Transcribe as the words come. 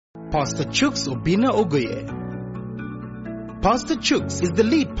Pastor Chuks Obina Ogoye. Pastor Chuks is the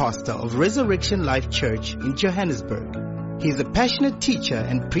lead pastor of Resurrection Life Church in Johannesburg. He is a passionate teacher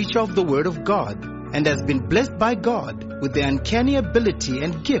and preacher of the Word of God and has been blessed by God with the uncanny ability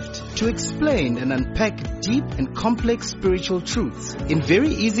and gift to explain and unpack deep and complex spiritual truths in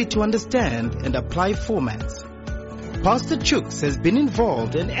very easy to understand and apply formats. Pastor Chuks has been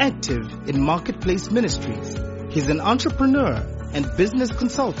involved and active in marketplace ministries. He's an entrepreneur and business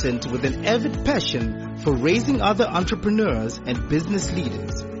consultant with an avid passion for raising other entrepreneurs and business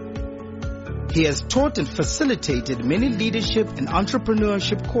leaders. He has taught and facilitated many leadership and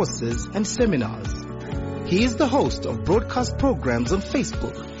entrepreneurship courses and seminars. He is the host of broadcast programs on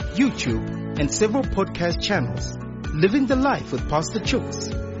Facebook, YouTube, and several podcast channels. Living the Life with Pastor Chuks,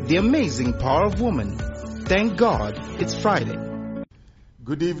 The Amazing Power of Woman. Thank God it's Friday.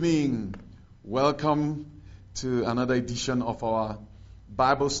 Good evening. Welcome to another edition of our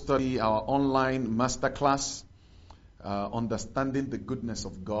Bible study, our online masterclass, Understanding the Goodness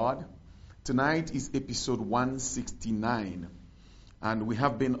of God. Tonight is episode 169, and we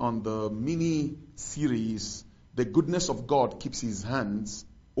have been on the mini series, The Goodness of God Keeps His Hands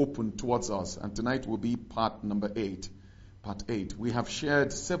Open Towards Us, and tonight will be part 8. We have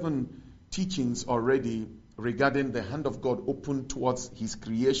shared 7 teachings already regarding the hand of God open towards His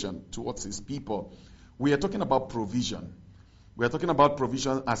creation, towards His people. We are talking about provision. We are talking about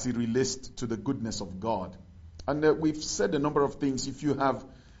provision as it relates to the goodness of God. And we've said a number of things. If you have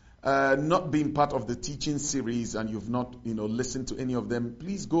not been part of the teaching series and you've not, listened to any of them,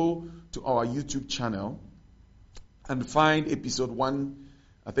 please go to our YouTube channel and find episode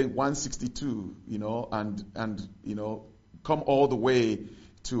 162, and come all the way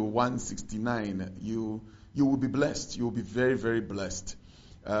to 169. You will be blessed. You will be very, very blessed.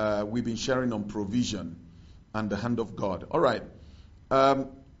 We've been sharing on provision and the hand of God. All right.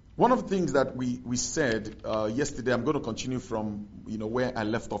 One of the things that we said yesterday, I'm going to continue from where I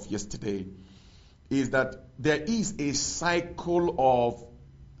left off yesterday, is that there is a cycle of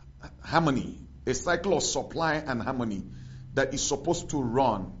harmony, a cycle of supply and harmony that is supposed to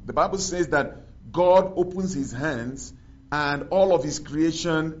run. The Bible says that God opens His hands and all of His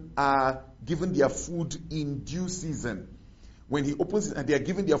creation are given their food in due season. When He opens it and they are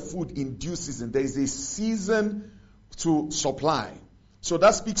given their food in due season, there is a season to supply. So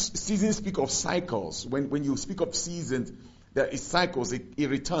that seasons speak of cycles. When you speak of seasons, there is cycles, it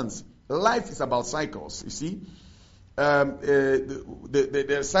returns. Life is about cycles, you see.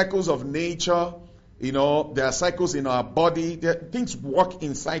 There are cycles of nature, there are cycles in our body. Things work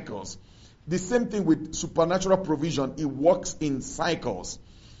in cycles. The same thing with supernatural provision, it works in cycles.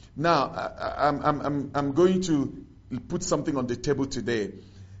 Now, I'm going to put something on the table today.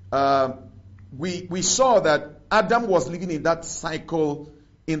 We saw that Adam was living in that cycle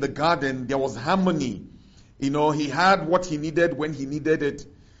in the garden. There was harmony. He had what he needed when he needed it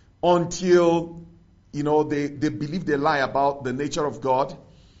until, they believed a lie about the nature of God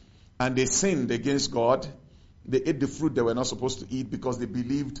and they sinned against God. They ate the fruit they were not supposed to eat because they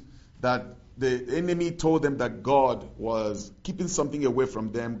believed that the enemy told them that God was keeping something away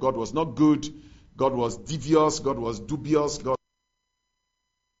from them. God was not good. God was devious, God was dubious,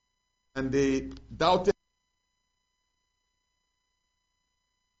 and they doubted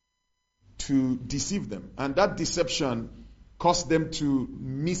to deceive them. And that deception caused them to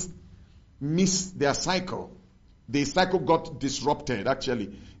miss their cycle. The cycle got disrupted,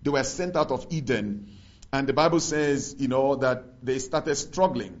 actually. They were sent out of Eden. And the Bible says, that they started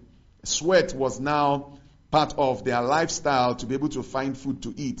struggling. Sweat was now part of their lifestyle. To be able to find food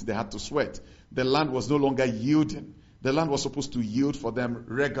to eat, they had to sweat. The land was no longer yielding. The land was supposed to yield for them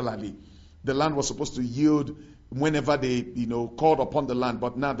regularly. The land was supposed to yield whenever they, called upon the land.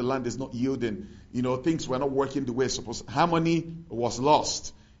 But now the land is not yielding. Things were not working the way it's supposed to. Harmony was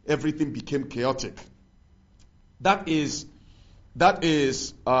lost. Everything became chaotic. That is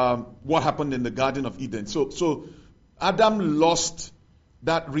what happened in the Garden of Eden. So Adam lost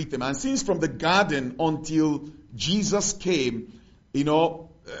that rhythm. And since from the garden until Jesus came,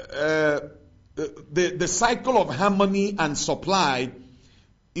 the cycle of harmony and supply,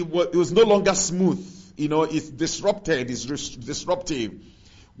 it was no longer smooth. It's disrupted, it's disruptive.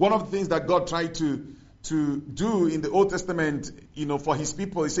 One of the things that God tried to do in the Old Testament, for His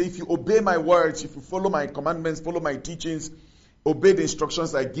people, He said, if you obey my words, if you follow my commandments, follow my teachings, obey the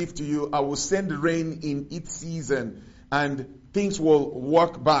instructions I give to you, I will send rain in its season and things will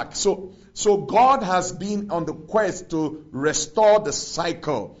work back. So God has been on the quest to restore the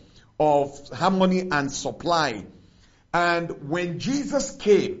cycle of harmony and supply. And when Jesus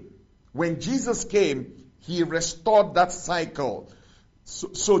came, He restored that cycle.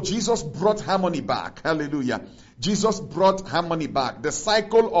 So Jesus brought harmony back. Hallelujah. Jesus brought harmony back. The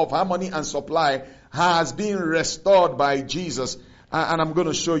cycle of harmony and supply has been restored by Jesus. And I'm going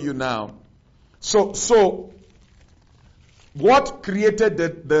to show you now. So what created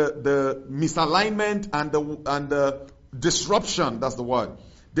the misalignment and the disruption, that's the word.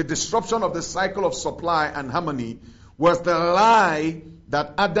 The disruption of the cycle of supply and harmony was the lie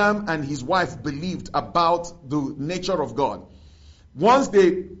that Adam and his wife believed about the nature of God. Once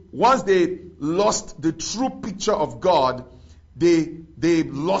they lost the true picture of God, they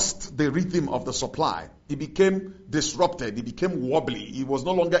lost the rhythm of the supply. It became disrupted. It became wobbly. It was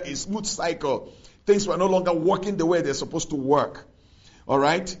no longer a smooth cycle. Things were no longer working the way they're supposed to work. All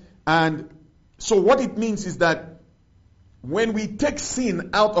right? And so what it means is that when we take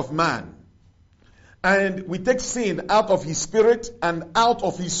sin out of man, and we take sin out of his spirit and out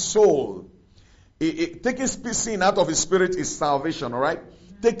of his soul, taking sin out of his spirit is salvation, all right?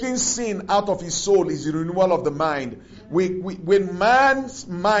 Taking sin out of his soul is the renewal of the mind. When man's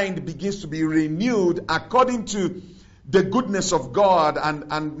mind begins to be renewed according to the goodness of God,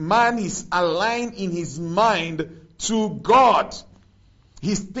 and man is aligned in his mind to God,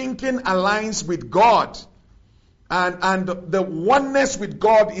 his thinking aligns with God, and the oneness with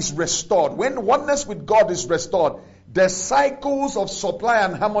God is restored. When oneness with God is restored, the cycles of supply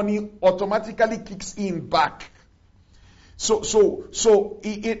and harmony automatically kicks in back. So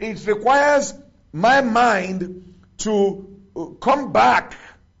it requires my mind to come back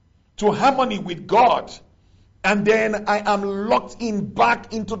to harmony with God, and then I am locked in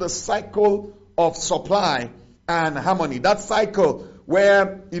back into the cycle of supply and harmony. That cycle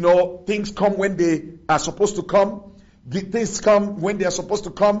where, things come when they are supposed to come, things come when they are supposed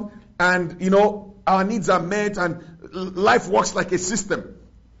to come, and, our needs are met, and life works like a system.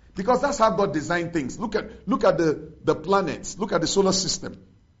 Because that's how God designed things. Look at the planets. Look at the solar system.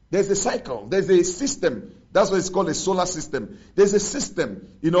 There's a cycle. There's a system. That's what it's called, a solar system. There's a system.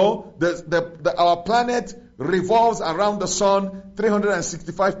 Our planet revolves around the sun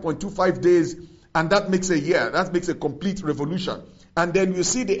 365.25 days, and that makes a year. That makes a complete revolution. And then you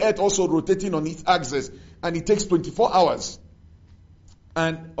see the earth also rotating on its axis, and it takes 24 hours.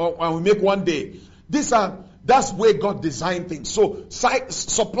 And we make one day. That's where God designed things. So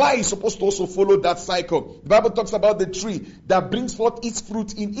supply is supposed to also follow that cycle. The Bible talks about the tree that brings forth its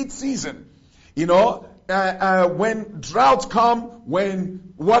fruit in its season. When drought comes,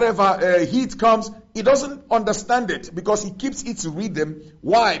 when whatever heat comes, it doesn't understand it because it keeps its rhythm.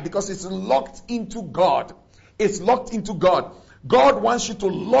 Why? Because it's locked into God. It's locked into God. God wants you to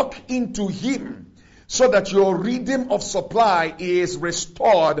lock into Him so that your rhythm of supply is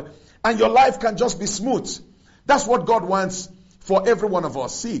restored and your life can just be smooth. That's what God wants for every one of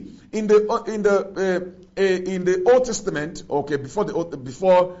us. See, in the Old Testament, okay, before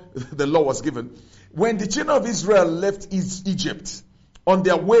the law was given, when the children of Israel left Egypt on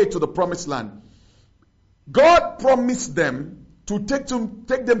their way to the promised land, God promised them to take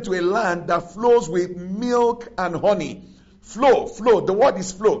them to a land that flows with milk and honey. Flow. The word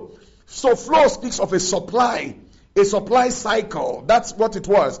is flow. So flow speaks of a supply cycle. That's what it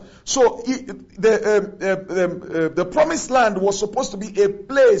was. So the promised land was supposed to be a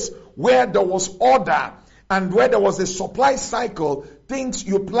place where there was order and where there was a supply cycle. Things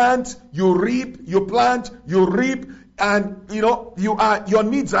you plant, you reap, you plant, you reap, and your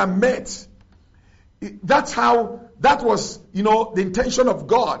needs are met. That was the intention of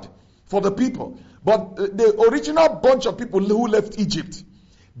God for the people. But the original bunch of people who left Egypt,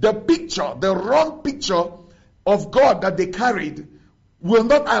 the wrong picture of God that they carried will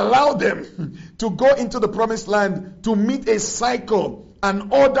not allow them to go into the promised land to meet a cycle, an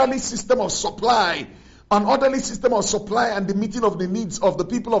orderly system of supply and the meeting of the needs of the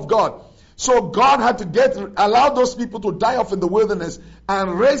people of God. So God had to allow those people to die off in the wilderness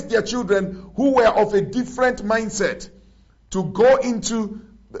and raise their children who were of a different mindset to go into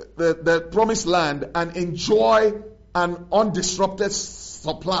the promised land and enjoy an undisrupted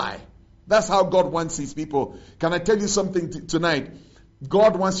supply. That's how God wants His people. Can I tell you something tonight?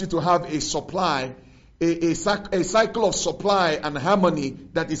 God wants you to have a supply, a cycle of supply and harmony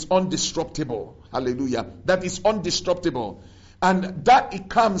that is undestructible. Hallelujah. That is undestructible. And that it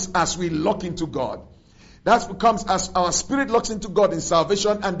comes as we lock into God. That comes as our spirit locks into God in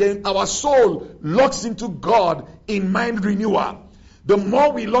salvation, and then our soul locks into God in mind renewal. The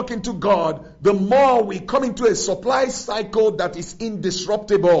more we lock into God, the more we come into a supply cycle that is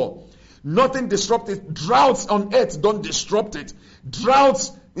indestructible. Nothing disrupted. Droughts on earth don't disrupt it.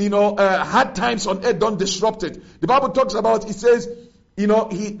 Droughts, hard times on earth don't disrupt it. The Bible talks about, it says, he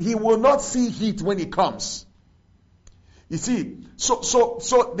will not see heat when it comes. You see,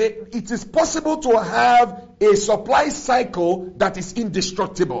 it is possible to have a supply cycle that is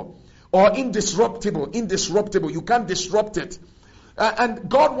indestructible or indisruptible. You can't disrupt it. And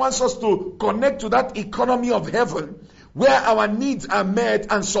God wants us to connect to that economy of heaven where our needs are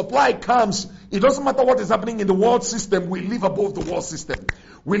met and supply comes. It doesn't matter what is happening in the world system, we live above the world system.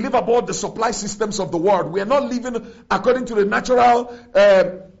 We live above the supply systems of the world. We are not living according to the natural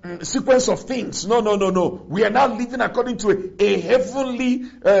sequence of things. No. We are now living according to a heavenly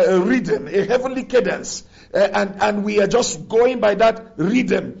rhythm, a heavenly cadence. And we are just going by that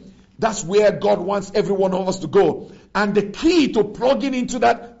rhythm. That's where God wants every one of us to go. And the key to plugging into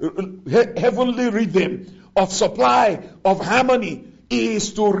that heavenly rhythm of supply, of harmony,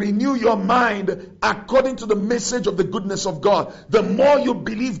 is to renew your mind according to the message of the goodness of God. The more you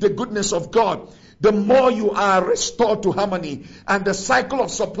believe the goodness of God, the more you are restored to harmony. And the cycle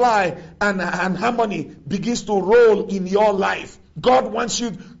of supply and harmony begins to roll in your life. God wants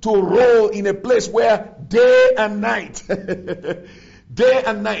you to roll in a place where day and night, day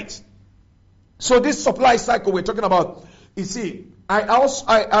and night. So this supply cycle we're talking about, you see,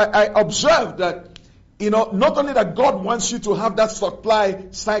 I observed that, not only that God wants you to have that supply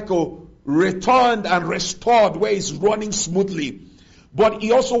cycle returned and restored where it's running smoothly, but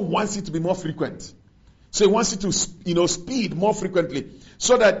He also wants it to be more frequent. So He wants it to, speed more frequently,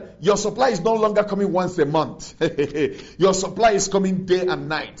 so that your supply is no longer coming once a month. Your supply is coming day and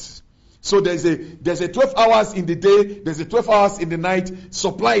night. So there's a 12 hours in the day, there's a 12 hours in the night.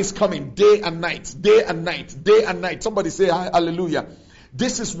 Supply is coming day and night, day and night, day and night. Somebody say hallelujah.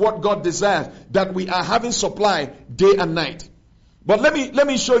 This is what God desires, that we are having supply day and night. But let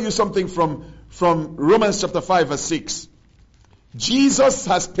me show you something from Romans chapter 5 verse 6. Jesus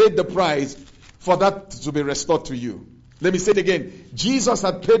has paid the price for that to be restored to you. Let me say it again. Jesus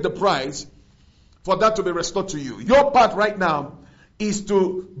had paid the price for that to be restored to you. Your part right now is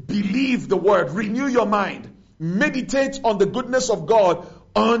to believe the word, renew your mind, meditate on the goodness of God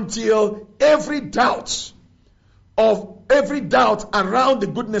until every doubt around the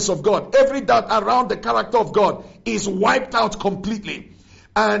goodness of God, every doubt around the character of God is wiped out completely.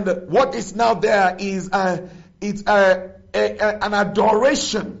 And what is now there is an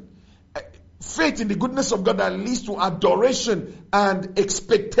adoration, faith in the goodness of God that leads to adoration and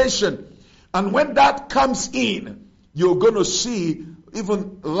expectation. And when that comes in, you're going to see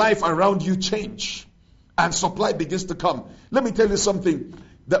even life around you change and supply begins to come. Let me tell you something.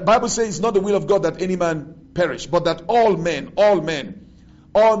 The Bible says it's not the will of God that any man perish, but that all men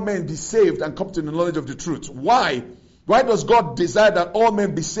be saved and come to the knowledge of the truth. Why? Why does God desire that all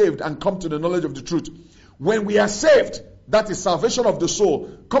men be saved and come to the knowledge of the truth? When we are saved, that is salvation of the soul.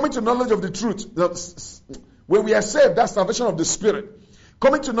 Coming to knowledge of the truth. When we are saved, that's salvation of the spirit.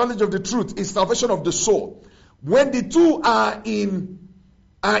 Coming to knowledge of the truth is salvation of the soul. When the two are in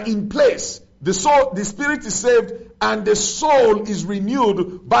place, the spirit is saved and the soul is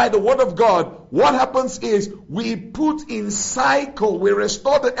renewed by the word of God. What happens is we put in cycle, we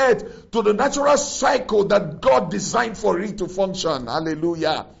restore the earth to the natural cycle that God designed for it to function.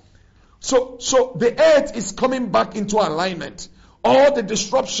 Hallelujah. So the earth is coming back into alignment. All the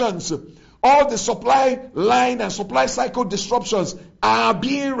disruptions, all the supply line and supply cycle disruptions are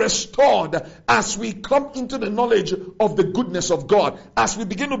being restored as we come into the knowledge of the goodness of God. As we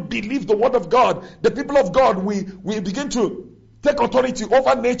begin to believe the word of God, the people of God, we begin to take authority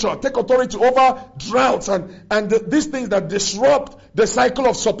over nature, take authority over droughts and these things that disrupt the cycle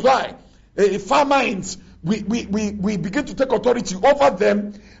of supply. Famines, we begin to take authority over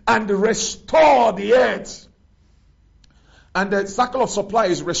them and restore the earth. And the cycle of supply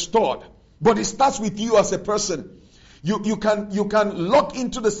is restored. But it starts with you as a person. You can lock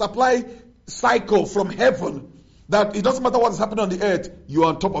into the supply cycle from heaven, that it doesn't matter what is happening on the earth, you are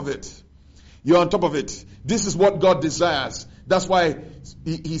on top of it. You're on top of it. This is what God desires. That's why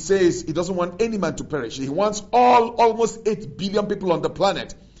he says he doesn't want any man to perish. He wants almost 8 billion people on the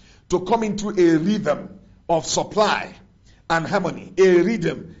planet to come into a rhythm of supply and harmony. A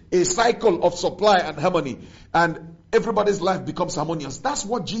rhythm, a cycle of supply and harmony. And everybody's life becomes harmonious. That's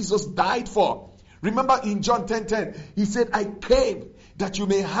what Jesus died for. Remember in John 10:10, he said, I came that you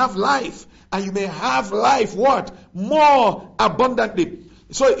may have life, and you may have life what? More abundantly.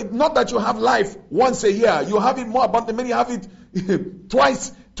 So not that you have life once a year, you have it more abundantly. Many have it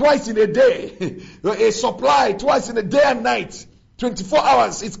twice in a day. A supply twice in a day and night. 24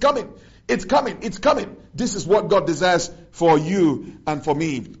 hours. It's coming. It's coming. It's coming. This is what God desires for you and for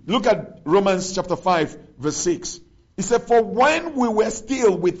me. Look at Romans chapter 5 verse 6. He said, for when we were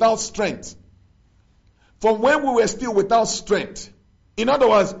still without strength, in other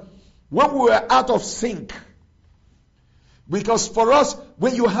words, when we were out of sync, Because for us,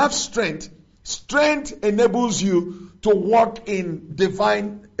 when you have strength, strength enables you to walk in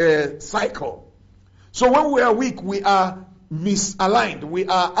divine cycle. So when we are weak, we are misaligned. We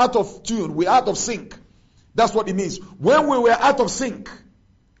are out of tune. We are out of sync. That's what it means. When we were out of sync,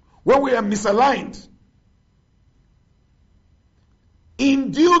 when we are misaligned,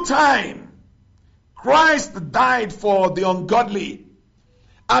 in due time, Christ died for the ungodly.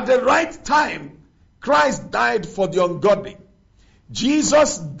 At the right time, Christ died for the ungodly.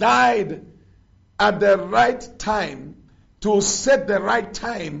 Jesus died at the right time to set the right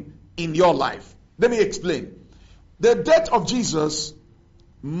time in your life. Let me explain. The death of Jesus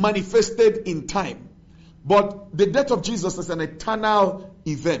manifested in time, but the death of Jesus is an eternal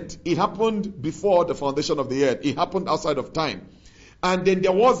event. It happened before the foundation of the earth. It happened outside of time. And then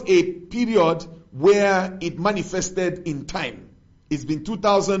there was a period where it manifested in time. It's been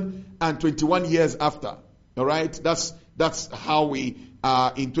 2021 years after. All right? That's how we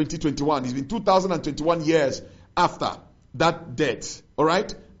are in 2021. It's been 2021 years after that death. All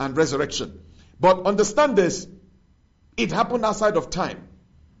right? And resurrection. But understand this. It happened outside of time.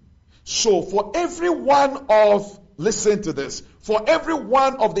 So for every one of, listen to this, for every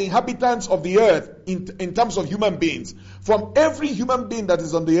one of the inhabitants of the earth in terms of human beings, from every human being that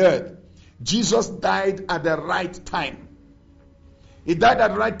is on the earth, Jesus died at the right time. He died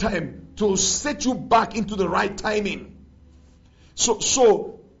at the right time to set you back into the right timing.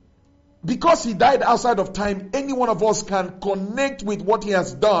 So because he died outside of time, any one of us can connect with what he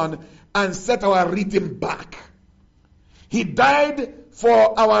has done and set our rhythm back. He died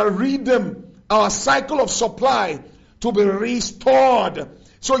for our rhythm, our cycle of supply to be restored.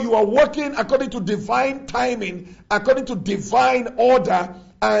 So you are working according to divine timing, according to divine order,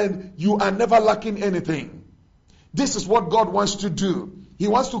 and you are never lacking anything. This is what God wants to do. He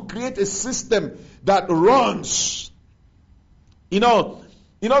wants to create a system that runs. You know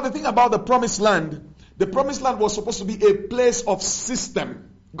the thing about the promised land was supposed to be a place of system.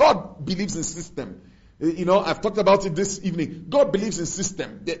 God believes in system. I've talked about it this evening. God believes in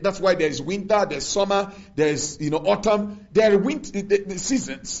system. That's why there is winter, there's summer, there's autumn. There are the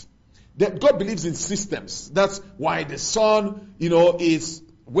seasons. God believes in systems. That's why the sun, is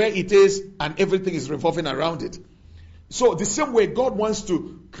where it is and everything is revolving around it. So the same way God wants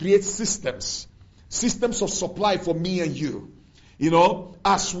to create systems of supply for me and you.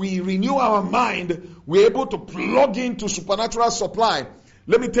 As we renew our mind, we're able to plug into supernatural supply.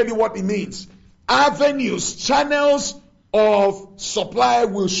 Let me tell you what it means. Avenues, channels of supply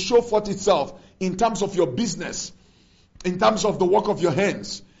will show forth itself in terms of your business, in terms of the work of your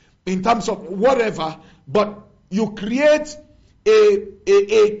hands, in terms of whatever, but you create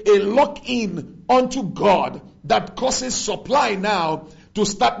a lock-in unto God that causes supply now to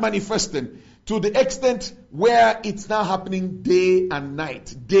start manifesting to the extent where it's now happening day and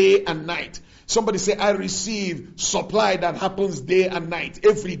night. Somebody say, I receive supply that happens day and night,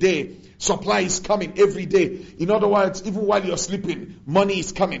 every day. Supply is coming every day. In other words, even while you're sleeping, money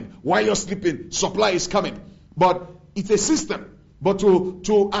is coming. While you're sleeping, supply is coming. But it's a system. But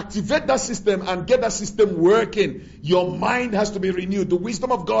to activate that system and get that system working, your mind has to be renewed. The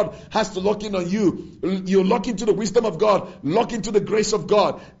wisdom of God has to lock in on you. You lock into the wisdom of God, lock into the grace of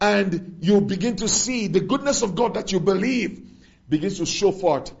God, and you begin to see the goodness of God that you believe begins to show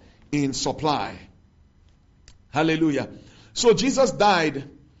forth in supply. Hallelujah. So Jesus died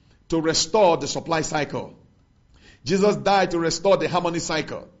to restore the supply cycle. Jesus died to restore the harmony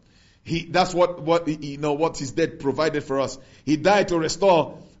cycle. That's what his death provided for us. He died to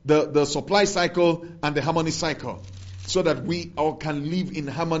restore the supply cycle and the harmony cycle, so that we all can live in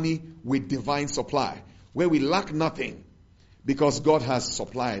harmony with divine supply, where we lack nothing, because God has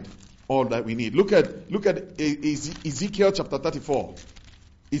supplied all that we need. Look at Ezekiel chapter 34.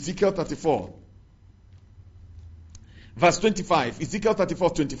 Ezekiel 34. Verse 25. Ezekiel 34,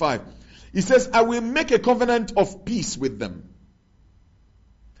 25. He says, I will make a covenant of peace with them.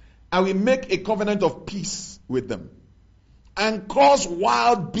 I will make a covenant of peace with them, and cause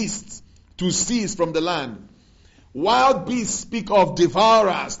wild beasts to cease from the land. Wild beasts speak of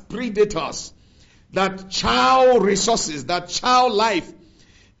devourers, predators, that chow resources, that chow life.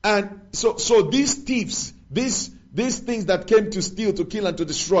 And so these thieves, these things that came to steal, to kill, and to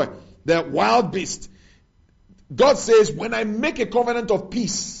destroy, they're wild beasts. God says, when I make a covenant of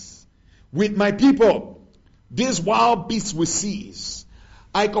peace with my people, these wild beasts will cease.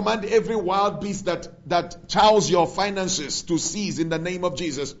 I command every wild beast that chows your finances to cease in the name of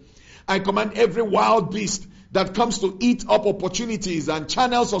Jesus. I command every wild beast that comes to eat up opportunities and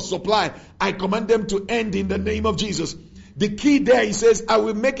channels of supply, I command them to end in the name of Jesus. The key there, he says, I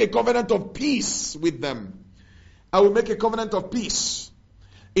will make a covenant of peace with them, I will make a covenant of peace.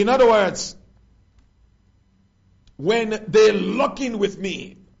 In other words, when they lock in with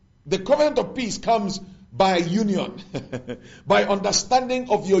me, the covenant of peace comes by union, by understanding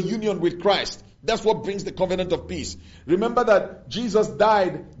of your union with Christ. That's what brings the covenant of peace. Remember that Jesus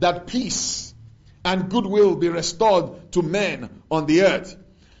died that peace and goodwill be restored to men on the earth.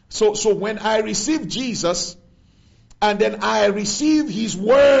 So when I receive Jesus and then I receive his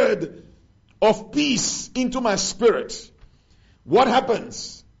word of peace into my spirit, what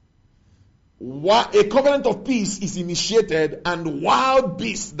happens? A covenant of peace is initiated, and wild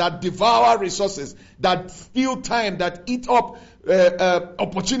beasts that devour resources, that steal time, that eat up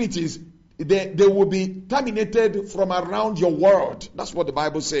opportunities, they will be terminated from around your world. That's what the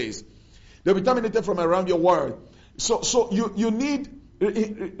Bible says. They'll be terminated from around your world. So you need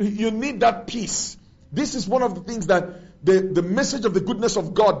that peace. This is one of the things that the message of the goodness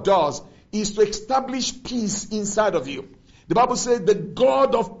of God does, is to establish peace inside of you. The Bible says the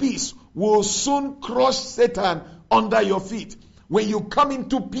God of peace will soon crush Satan under your feet. When you come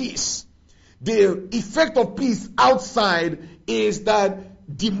into peace, the effect of peace outside is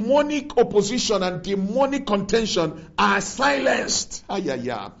that demonic opposition and demonic contention are silenced.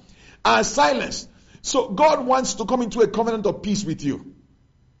 Are silenced. So God wants to come into a covenant of peace with you.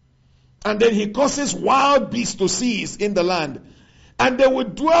 And then he causes wild beasts to cease in the land. And they will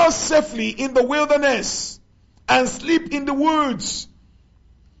dwell safely in the wilderness and sleep in the woods.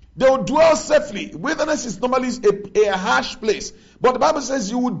 They will dwell safely. Wilderness is normally a harsh place. But the Bible says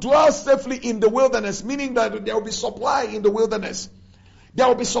you will dwell safely in the wilderness, meaning that there will be supply in the wilderness. There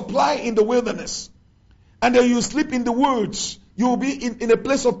will be supply in the wilderness. And then you sleep in the woods. You will be in a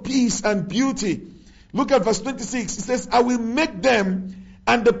place of peace and beauty. Look at verse 26. It says, I will make them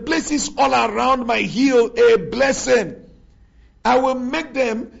and the places all around my hill a blessing. I will make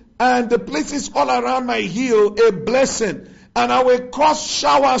them and the places all around my hill a blessing. And I will cause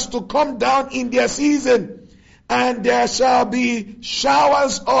showers to come down in their season. And there shall be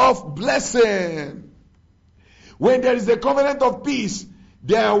showers of blessing. When there is a covenant of peace,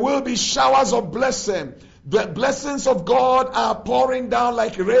 there will be showers of blessing. The blessings of God are pouring down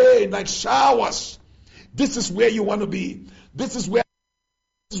like rain, like showers. This is where you want to be. This is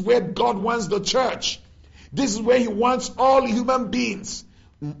where God wants the church. This is where he wants all human beings.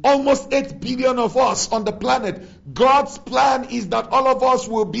 Almost 8 billion of us on the planet. God's plan is that all of us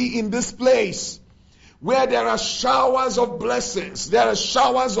will be in this place where there are showers of blessings. There are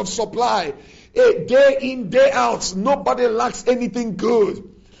showers of supply. Day in, day out, nobody lacks anything good.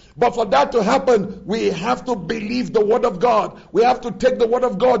 But for that to happen, we have to believe the word of God. We have to take the word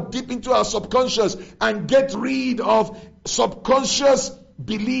of God deep into our subconscious and get rid of subconscious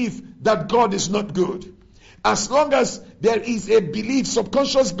belief that God is not good. As long as there is a belief,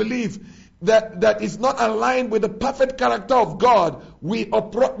 subconscious belief, that is not aligned with the perfect character of God, we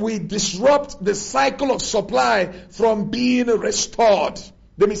disrupt the cycle of supply from being restored.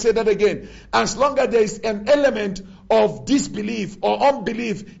 Let me say that again. As long as there is an element of disbelief or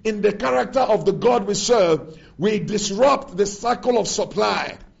unbelief in the character of the God we serve, we disrupt the cycle of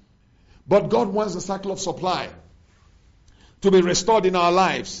supply. But God wants the cycle of supply to be restored in our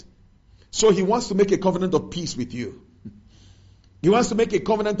lives. So he wants to make a covenant of peace with you. He wants to make a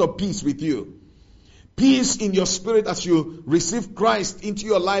covenant of peace with you. Peace in your spirit as you receive Christ into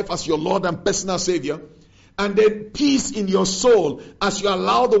your life as your Lord and personal Savior. And then peace in your soul as you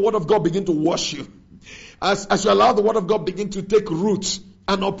allow the word of God begin to wash you. As you allow the word of God begin to take root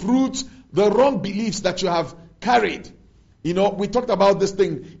and uproot the wrong beliefs that you have carried. You know, we talked about this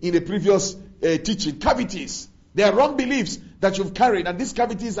thing in a previous teaching. Cavities. There are wrong beliefs that you've carried, and these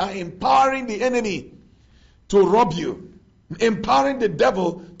cavities are empowering the enemy to rob you, empowering the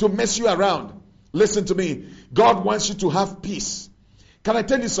devil to mess you around. Listen to me. God wants you to have peace. Can I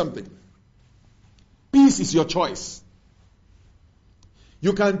tell you something? Peace is your choice.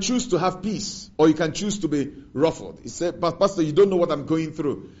 You can choose to have peace, or you can choose to be ruffled. He said, but Pastor, you don't know what I'm going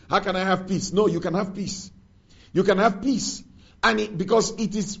through. How can I have peace? No, you can have peace. You can have peace. And because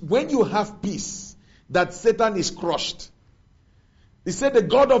it is when you have peace that Satan is crushed. He said the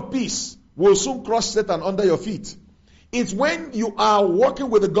God of peace will soon crush Satan under your feet. It's when you are walking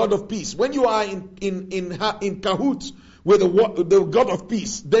with the God of peace, when you are in cahoots with the God of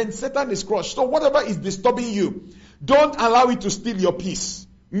peace, then Satan is crushed. So whatever is disturbing you, don't allow it to steal your peace.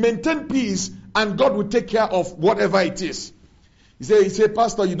 Maintain peace and God will take care of whatever it is. He said,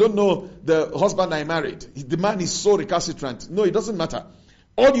 Pastor, you don't know the husband I married. The man is so recalcitrant. No, it doesn't matter.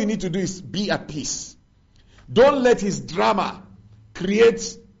 All you need to do is be at peace. Don't let his drama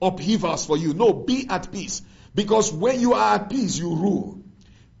create upheavals for you. No, be at peace. Because when you are at peace, you rule.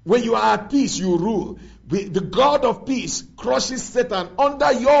 When you are at peace, you rule. The God of peace crushes Satan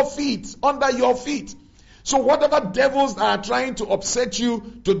under your feet. Under your feet. So whatever devils are trying to upset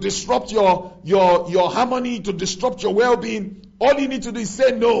you, to disrupt your harmony, to disrupt your well-being, all you need to do is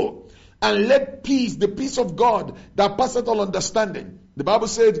say no. And let peace, the peace of God that passeth all understanding. The Bible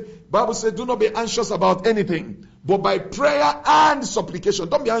said, do not be anxious about anything, but by prayer and supplication.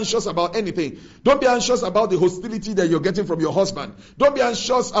 Don't be anxious about anything. Don't be anxious about the hostility that you're getting from your husband. Don't be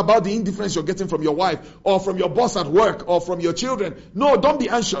anxious about the indifference you're getting from your wife, or from your boss at work, or from your children. No, don't be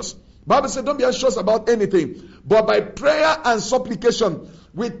anxious. Bible said, don't be anxious about anything, but by prayer and supplication,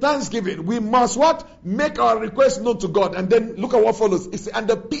 with thanksgiving, we must what? Make our requests known to God. And then look at what follows. It says, and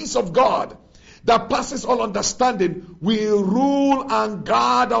the peace of God that passes all understanding will rule and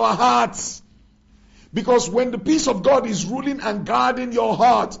guard our hearts. Because when the peace of God is ruling and guarding your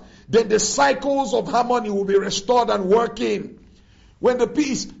heart, then the cycles of harmony will be restored and working. When the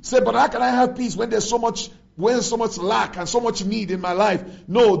peace, say, but how can I have peace when there's so much lack and so much need in my life?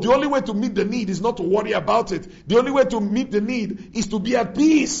 No, the only way to meet the need is not to worry about it. The only way to meet the need is to be at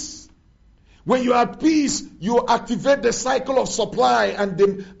peace. When you are at peace, you activate the cycle of supply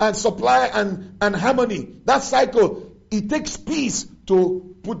and harmony. That cycle, it takes peace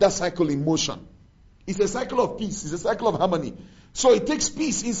to put that cycle in motion. It's a cycle of peace. It's a cycle of harmony. So it takes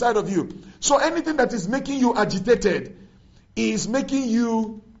peace inside of you. So anything that is making you agitated is making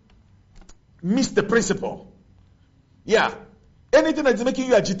you miss the principle. Yeah. Anything that is making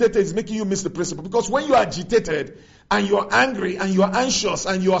you agitated is making you miss the principle. Because when you are agitated and you are angry and you are anxious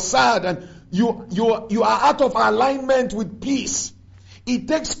and you are sad and you are out of alignment with peace, it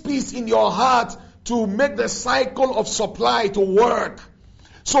takes peace in your heart to make the cycle of supply to work.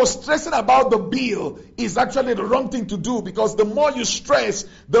 So stressing about the bill is actually the wrong thing to do, because the more you stress,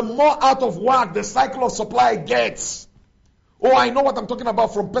 the more out of whack the cycle of supply gets. Oh, I know what I'm talking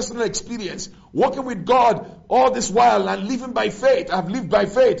about from personal experience. Walking with God all this while and living by faith. I've lived by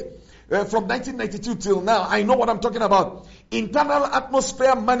faith from 1992 till now. I know what I'm talking about. Internal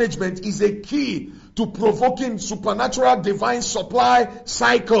atmosphere management is a key to provoking supernatural divine supply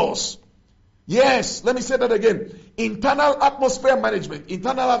cycles. Yes, let me say that again. Internal atmosphere management,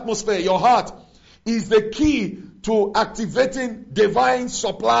 internal atmosphere, your heart, is the key to activating divine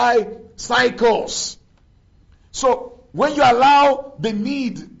supply cycles. So, when you allow the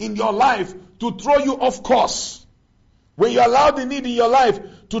need in your life to throw you off course, when you allow the need in your life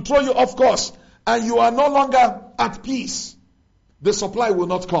to throw you off course, and you are no longer at peace, the supply will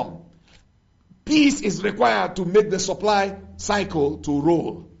not come. Peace is required to make the supply cycle to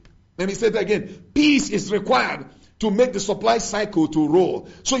roll. Let me say that again. Peace is required to make the supply cycle to roll.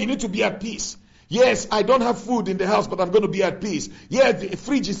 So you need to be at peace. Yes, I don't have food in the house, but I'm going to be at peace. Yes, the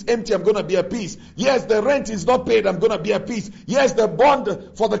fridge is empty, I'm going to be at peace. Yes, the rent is not paid, I'm going to be at peace. Yes, the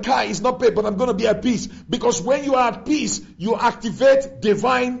bond for the car is not paid, but I'm going to be at peace. Because when you are at peace, you activate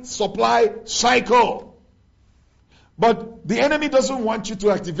divine supply cycle. But the enemy doesn't want you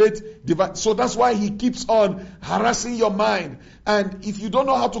to activate divine. So that's why he keeps on harassing your mind. And if you don't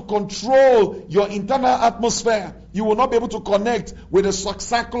know how to control your internal atmosphere, you will not be able to connect with the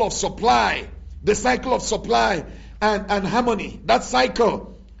cycle of supply. The cycle of supply and harmony. That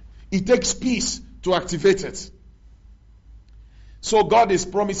cycle, it takes peace to activate it. So God is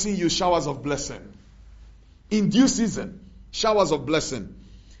promising you showers of blessing. In due season, showers of blessing.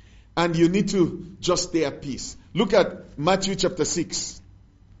 And you need to just stay at peace. Look at Matthew chapter 6.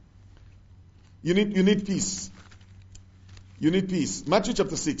 You need peace. You need peace. Matthew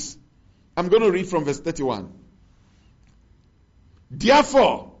chapter 6. I'm going to read from verse 31.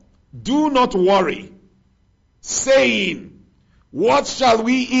 Therefore, do not worry, saying, what shall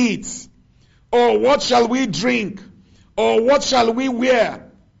we eat? Or what shall we drink? Or what shall we wear?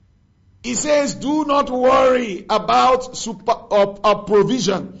 He says, do not worry about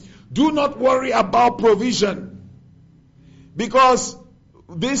provision. Do not worry about provision. Because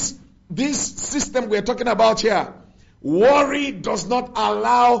this system we're talking about here, worry does not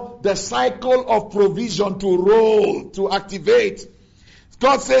allow the cycle of provision to roll, to activate.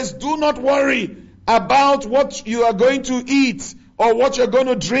 God says, do not worry about what you are going to eat, or what you're going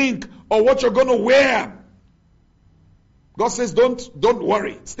to drink, or what you're going to wear. God says, don't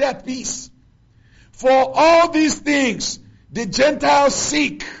worry. Stay at peace. For all these things, the Gentiles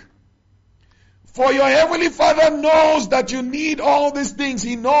seek. For your heavenly Father knows that you need all these things.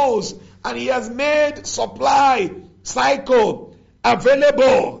 He knows. And He has made supply cycle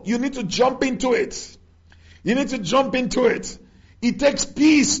available. You need to jump into it. You need to jump into it. It takes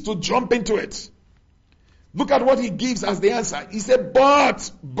peace to jump into it. Look at what He gives as the answer. He said,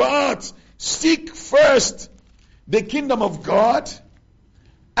 but seek first the kingdom of God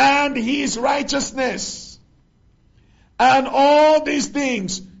and his righteousness, and all these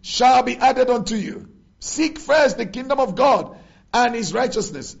things shall be added unto you. Seek first the kingdom of God and his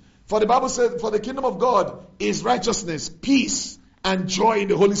righteousness. For the Bible says, for the kingdom of God is righteousness, peace, and joy in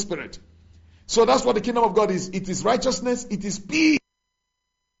the Holy Spirit. So that's what the kingdom of God is. It is righteousness, it is peace,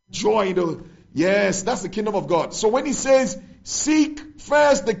 joy. Yes, that's the kingdom of God. So when he says, seek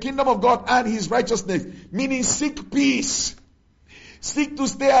first the kingdom of God and his righteousness, meaning seek peace. Seek to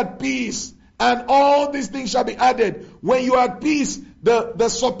stay at peace, and all these things shall be added. When you are at peace, the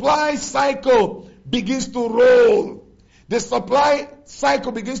supply cycle begins to roll. The supply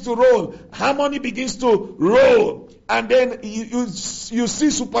cycle begins to roll. Harmony begins to roll. And then you see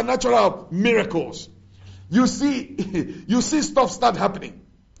supernatural miracles. You see stuff start happening.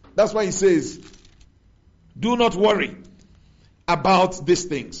 That's why he says, do not worry about these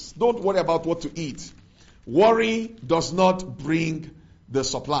things. Don't worry about what to eat. Worry does not bring the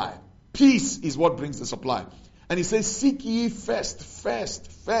supply. Peace is what brings the supply. And he says, seek ye first.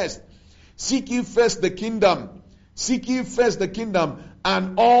 Seek ye first the kingdom. Seek ye first the kingdom,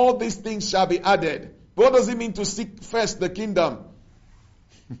 and all these things shall be added. What does it mean to seek first the kingdom?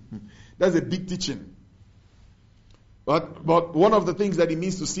 That's a big teaching. But one of the things that it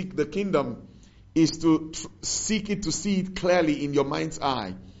means to seek the kingdom is to seek it, to see it clearly in your mind's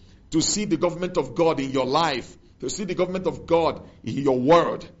eye, to see the government of God in your life, to see the government of God in your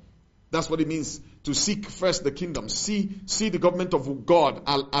word. That's what it means to seek first the kingdom. See the government of God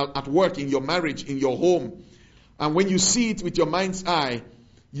at work, in your marriage, in your home. And when you see it with your mind's eye,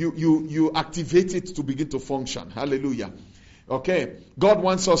 you activate it to begin to function. Hallelujah. Okay. God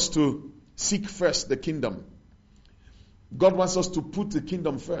wants us to seek first the kingdom. God wants us to put the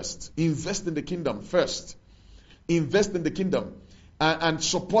kingdom first. Invest in the kingdom first. Invest in the kingdom and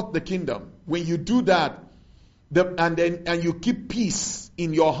support the kingdom. When you do that, and you keep peace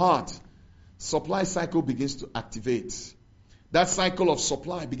in your heart, supply cycle begins to activate. That cycle of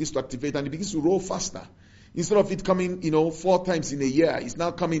supply begins to activate, and it begins to roll faster. Instead of it coming, 4 times in a year, it's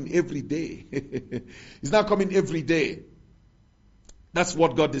now coming every day. It's now coming every day. That's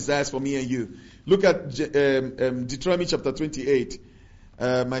what God desires for me and you. Look at Deuteronomy chapter 28.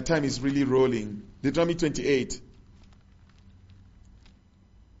 My time is really rolling. Deuteronomy 28.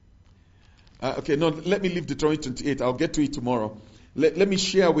 Let me leave Deuteronomy 28. I'll get to it tomorrow. Let me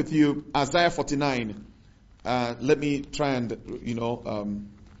share with you Isaiah 49. Let me try and,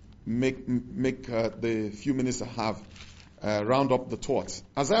 make the few minutes I have round up the thoughts.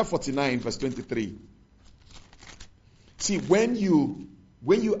 Isaiah 49 verse 23. See, when you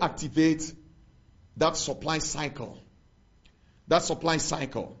activate that supply cycle,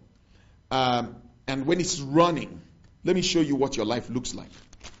 and when it's running, let me show you what your life looks like.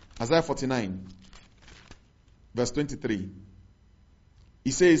 Isaiah 49 verse 23. He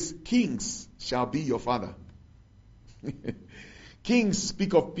says, kings shall be your father. Kings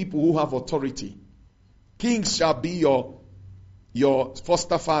speak of people who have authority. Kings shall be your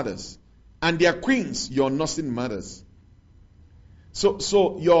foster fathers, and their queens your nursing mothers. So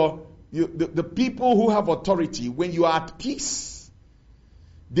the people who have authority, when you are at peace,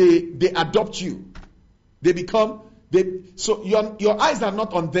 they adopt you. So your eyes are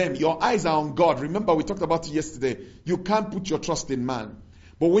not on them. Your eyes are on God. Remember, we talked about it yesterday. You can't put your trust in man.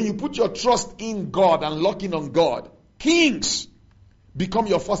 But when you put your trust in God and lock in on God, kings become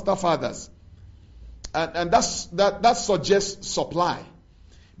your foster fathers. And that suggests supply.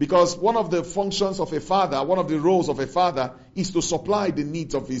 Because one of the functions of a father, one of the roles of a father, is to supply the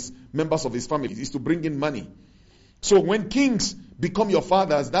needs of his members of his family, is to bring in money. So when kings become your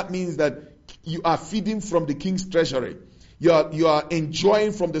fathers, that means that you are feeding from the king's treasury. You are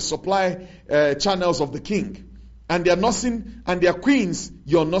enjoying from the supply channels of the king. And their nursing and their queens,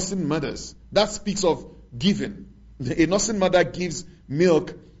 your nursing mothers. That speaks of giving. A nursing mother gives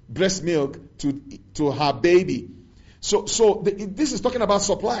milk, breast milk, to her baby. So this is talking about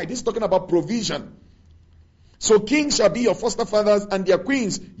supply. This is talking about provision. So kings shall be your foster fathers, and their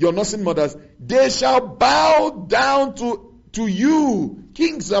queens your nursing mothers. They shall bow down to you.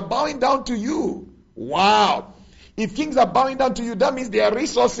 Kings are bowing down to you. Wow. If kings are bowing down to you, that means there are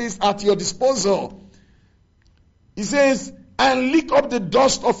resources at your disposal. He says, and lick up the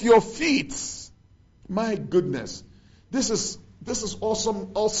dust of your feet. My goodness. This is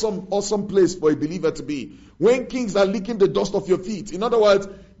awesome place for a believer to be. When kings are licking the dust of your feet. In other words,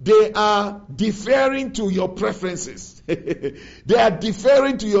 they are deferring to your preferences. They are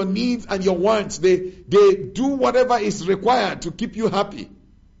deferring to your needs and your wants. They do whatever is required to keep you happy.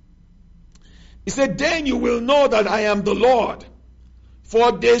 He said, then you will know that I am the Lord.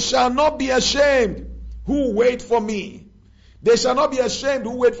 For they shall not be ashamed who wait for me. They shall not be ashamed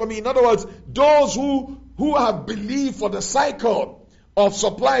who wait for me. In other words, those who have believed for the cycle of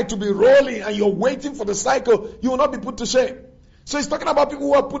supply to be rolling and you're waiting for the cycle, you will not be put to shame. So he's talking about people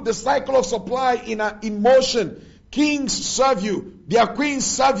who have put the cycle of supply in motion. Kings serve you. Their queens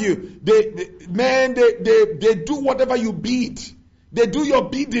serve you. They do whatever you bid. They do your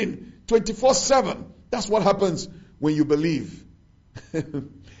bidding 24/7. That's what happens when you believe.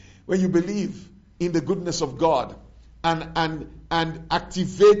 When you believe in the goodness of God and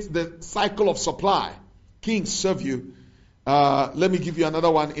activate the cycle of supply. Kings serve you. Let me give you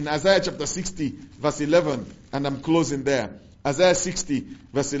another one in Isaiah chapter 60 verse 11, and I'm closing there. Isaiah 60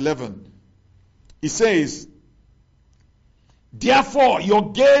 verse 11. It says, therefore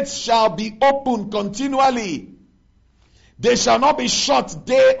your gates shall be open continually. They shall not be shut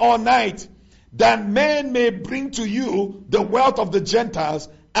day or night, that men may bring to you the wealth of the Gentiles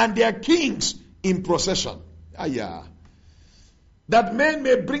and their kings in procession. That men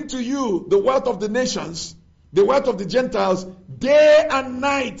may bring to you the wealth of the nations, the wealth of the Gentiles, day and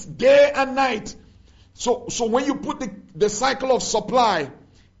night, day and night. So when you put the cycle of supply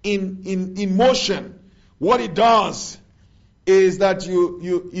in motion, what it does is that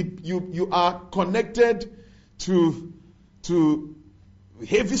you are connected to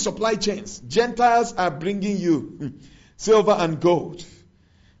heavy supply chains. Gentiles are bringing you silver and gold,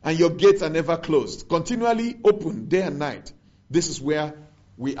 and your gates are never closed, continually open day and night. This is where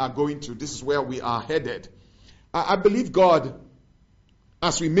we are going to. This is where we are headed. I believe God,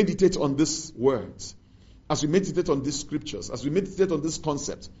 as we meditate on these words, as we meditate on these scriptures, as we meditate on this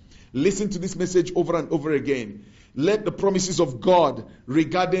concept, listen to this message over and over again. Let the promises of God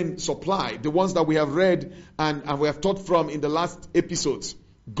regarding supply, the ones that we have read and we have taught from in the last episodes,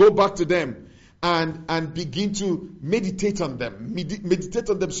 go back to them and begin to meditate on them. Meditate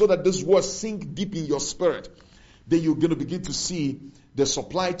on them so that those words sink deep in your spirit. Then you're going to begin to see the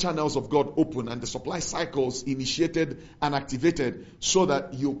supply channels of God open and the supply cycles initiated and activated so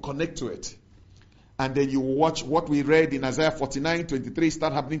that you connect to it. And then you watch what we read in Isaiah 49:23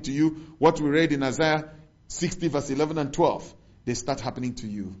 start happening to you. What we read in Isaiah 60 verse 11 and 12, they start happening to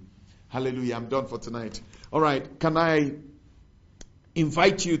you. Hallelujah. I'm done for tonight. All right. Can I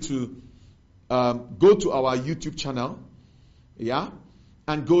invite you to go to our YouTube channel? Yeah.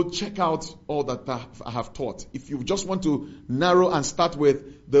 And go check out all that I have taught. If you just want to narrow and start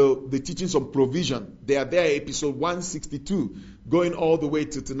with the teachings on provision, they are there, episode 162, going all the way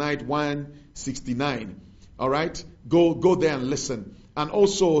to tonight, 169. All right? Go there and listen. And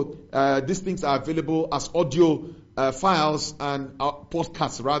also, these things are available as audio files and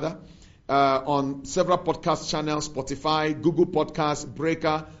podcasts, rather, on several podcast channels, Spotify, Google Podcasts,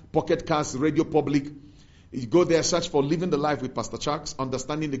 Breaker, Pocket Casts, Radio Public. You go there, search for Living the Life with Pastor Chucks,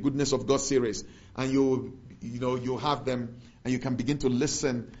 Understanding the Goodness of God series, and you have them, and you can begin to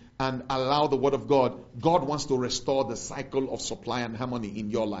listen and allow the Word of God. God wants to restore the cycle of supply and harmony in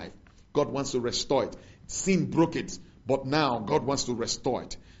your life. God wants to restore it. Sin broke it, but now God wants to restore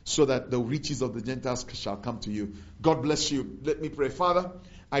it so that the riches of the Gentiles shall come to you. God bless you. Let me pray. Father,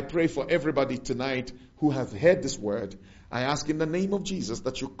 I pray for everybody tonight who have heard this word. I ask in the name of Jesus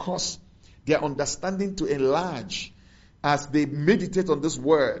that you cause their understanding to enlarge as they meditate on this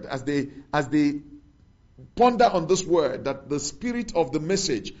word, as they ponder on this word, that the spirit of the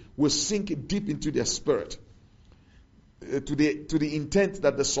message will sink deep into their spirit, to the intent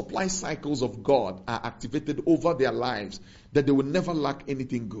that the supply cycles of God are activated over their lives, that they will never lack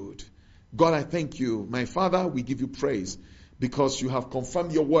anything good. God, I thank you. My Father, we give you praise because you have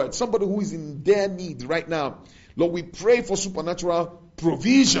confirmed your word. Somebody who is in their need right now, Lord, we pray for supernatural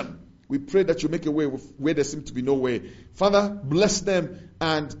provision. We pray that you make a way where there seems to be no way. Father, bless them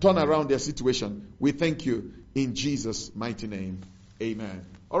and turn around their situation. We thank you in Jesus' mighty name. Amen.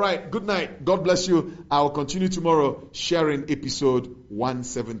 All right. Good night. God bless you. I will continue tomorrow sharing episode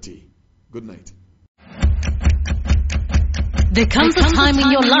 170. Good night. There comes a time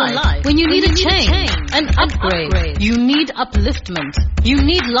in your life when you need a change, an upgrade. You need upliftment. You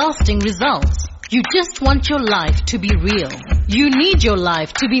need lasting results. You just want your life to be real. You need your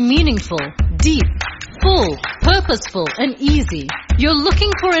life to be meaningful, deep, full, purposeful, and easy. You're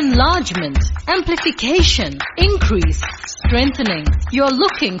looking for enlargement, amplification, increase, strengthening. You're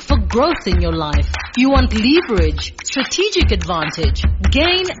looking for growth in your life. You want leverage, strategic advantage,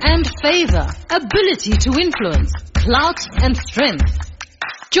 gain and favor, ability to influence, clout and strength.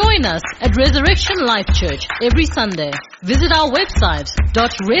 Join us at Resurrection Life Church every Sunday. Visit our website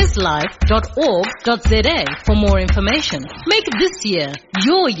 .reslife.org.za for more information. Make this year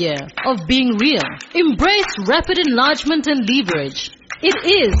your year of being real. Embrace rapid enlargement and leverage. It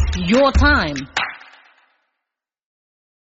is your time.